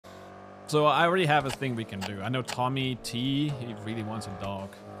So I already have a thing we can do. I know Tommy T, he really wants a dog.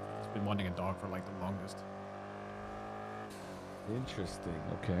 He's been wanting a dog for like the longest. Interesting.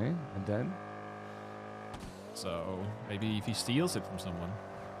 Okay. And then? So maybe if he steals it from someone.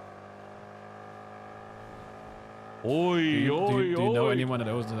 Oi, Do you know anyone that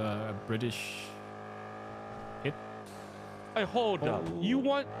owns a British hit? Hey, hold up. You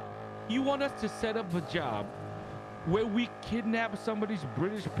want us to set up a job where we kidnap somebody's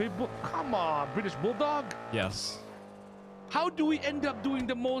British pit bull? Come on, British bulldog. Yes. How do we end up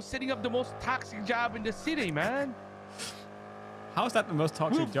setting up the most toxic job in the city, man? How is that the most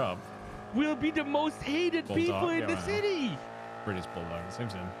toxic job? We'll be the most hated Bulldog, people in the city. British bulldog,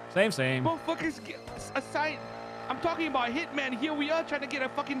 same. Motherfuckers aside. I'm talking about hitman. Here we are trying to get a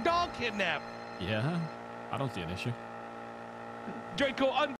fucking dog kidnapped. Yeah, I don't see an issue. Draco,